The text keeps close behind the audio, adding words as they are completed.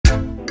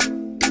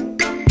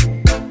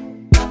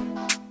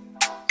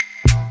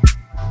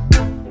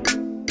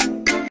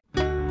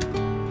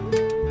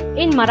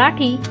In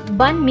Marathi,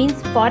 Ban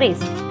means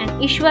forest and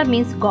Ishwar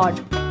means God.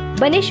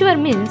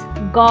 Baneshwar means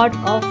God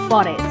of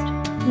forest.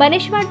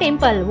 Baneshwar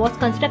Temple was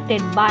constructed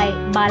by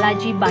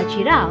Balaji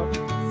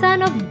Bajirao,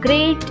 son of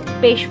great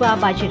Peshwa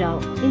Bajirao,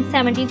 in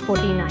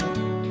 1749.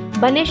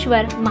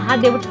 Baneshwar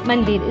Mahadev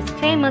Mandir is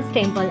famous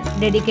temple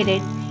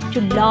dedicated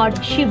to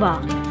Lord Shiva,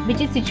 which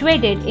is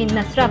situated in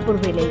Nasrapur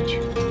village.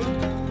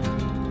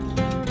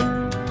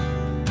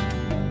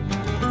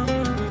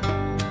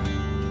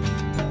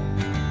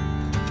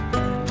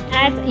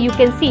 As you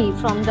can see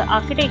from the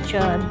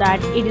architecture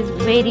that it is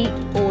very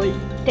old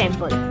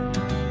temple.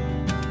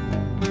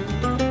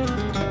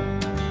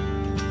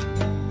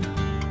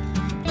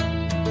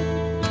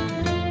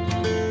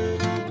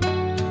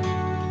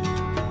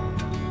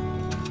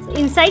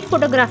 Inside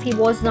photography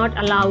was not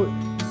allowed,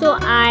 so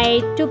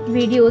I took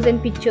videos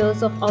and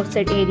pictures of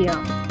outside area.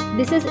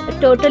 This is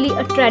totally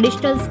a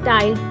traditional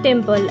style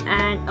temple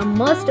and a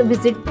must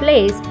visit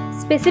place,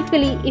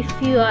 specifically if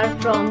you are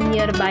from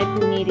nearby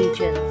Pune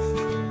region.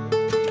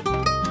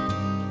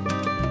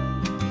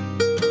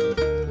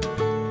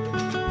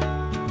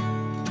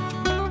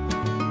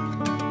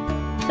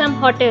 Some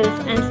hotels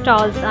and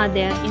stalls are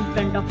there in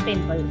front of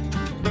temple.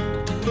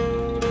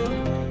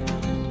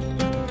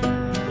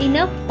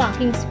 Enough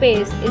parking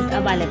space is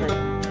available.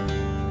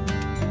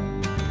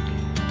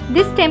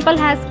 This temple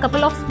has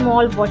couple of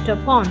small water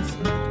ponds,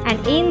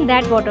 and in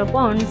that water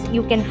ponds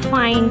you can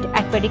find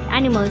aquatic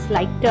animals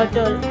like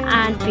turtle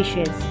and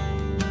fishes.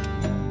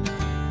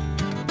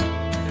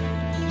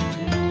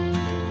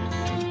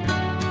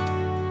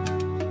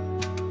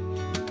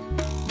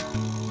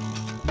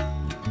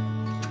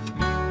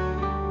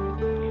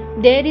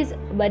 There is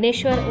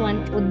Baneshwar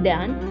One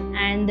Udyan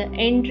and the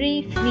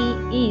entry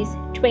fee is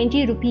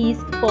 20 rupees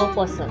per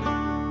person.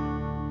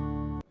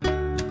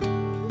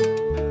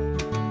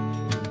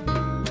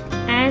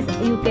 As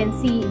you can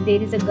see,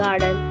 there is a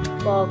garden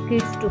for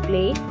kids to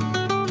play.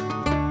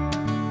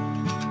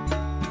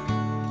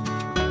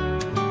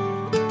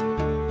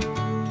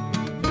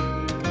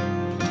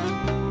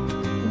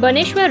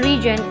 Baneshwar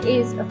region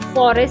is a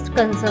forest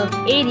conserve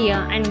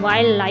area and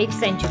wildlife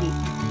sanctuary,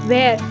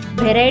 where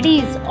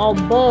varieties of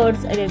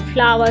birds,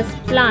 flowers,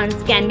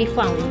 plants can be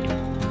found.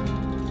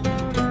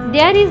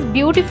 There is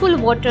beautiful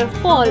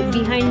waterfall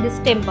behind this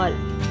temple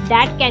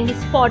that can be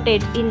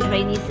spotted in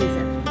rainy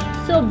season.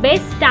 So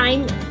best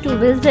time to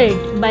visit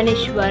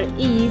Baneshwar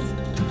is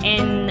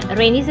in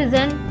rainy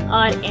season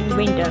or in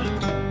winter.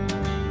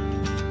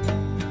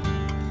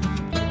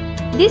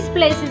 This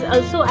place is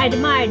also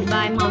admired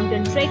by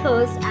mountain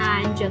trekkers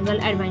and jungle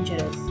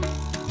adventurers.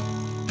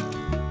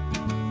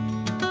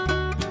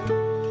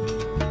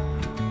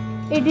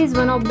 It is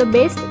one of the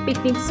best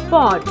picnic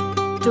spot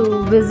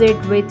to visit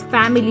with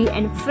family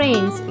and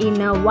friends in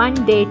a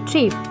one-day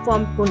trip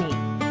from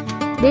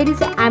Pune. There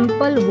is an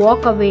ample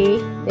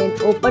walkaway,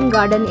 then open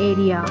garden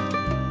area,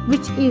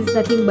 which is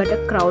nothing but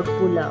a crowd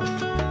puller.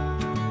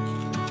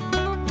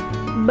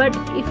 But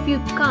if you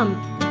come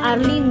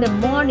early in the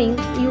morning,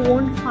 you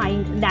won't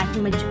find that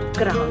much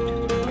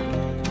crowd.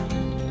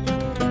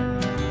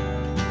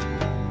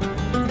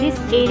 This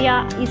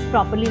area is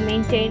properly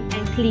maintained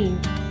and clean.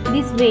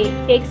 This way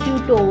takes you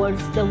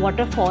towards the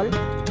waterfall.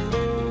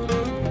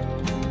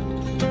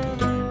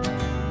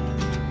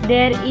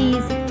 There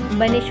is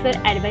Baneshwar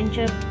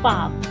Adventure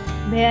Park,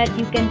 where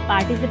you can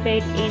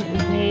participate in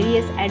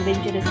various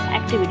adventurous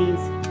activities.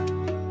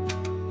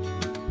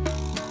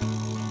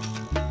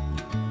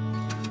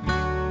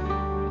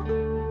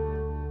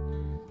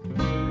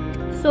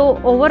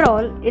 So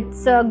overall,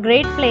 it's a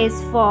great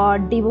place for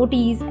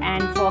devotees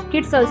and for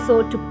kids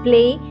also to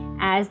play,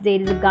 as there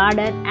is a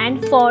garden,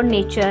 and for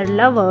nature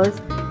lovers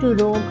to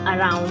roam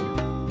around.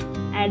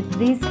 And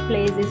this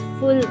place is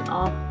full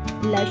of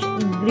lush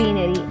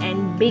greenery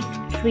and big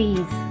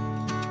trees.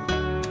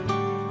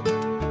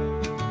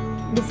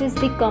 This is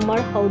the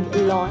Kamar House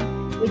lawn,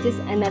 which is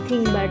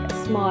nothing but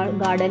a small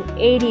garden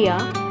area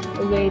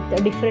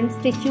with different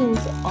statues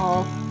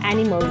of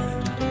animals.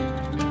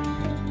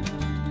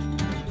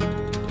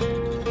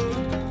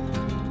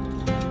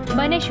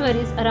 Baneshwar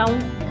is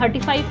around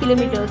 35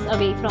 kilometers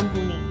away from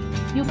Pune.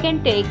 You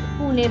can take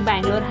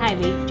Pune-Bangalore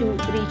highway to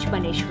reach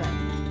Baneshwar.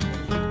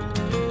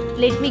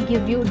 Let me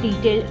give you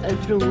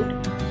detailed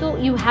route. So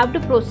you have to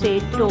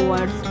proceed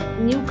towards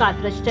New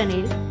Katraj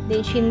Tunnel,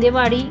 then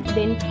Shindewadi,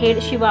 then Khed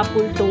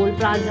Shivapur Toll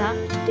Plaza,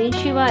 then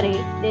Shivare,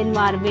 then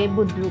Warve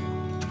Budruk.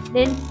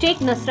 Then take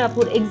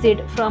Nasrapur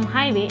exit from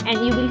highway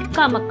and you will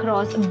come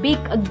across a big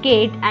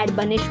gate at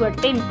Baneshwar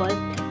Temple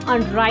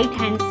on right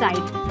hand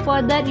side.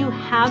 Further you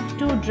have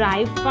to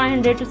drive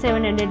 500 to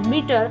 700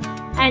 meters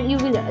and you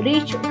will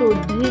reach to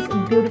this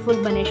beautiful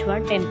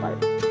Baneshwar Temple.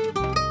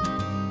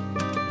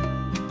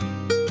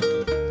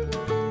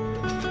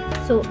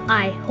 So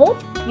I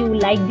hope you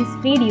like this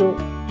video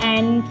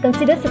and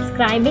consider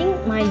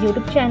subscribing my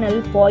YouTube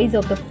channel Voice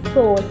of the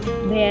Soul,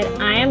 where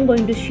I am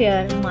going to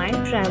share my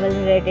travel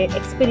related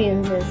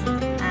experiences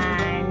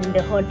and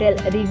hotel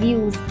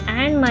reviews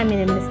and my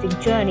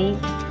minimalistic journey.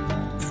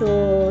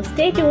 So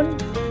stay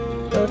tuned.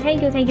 So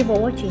thank you for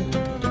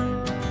watching.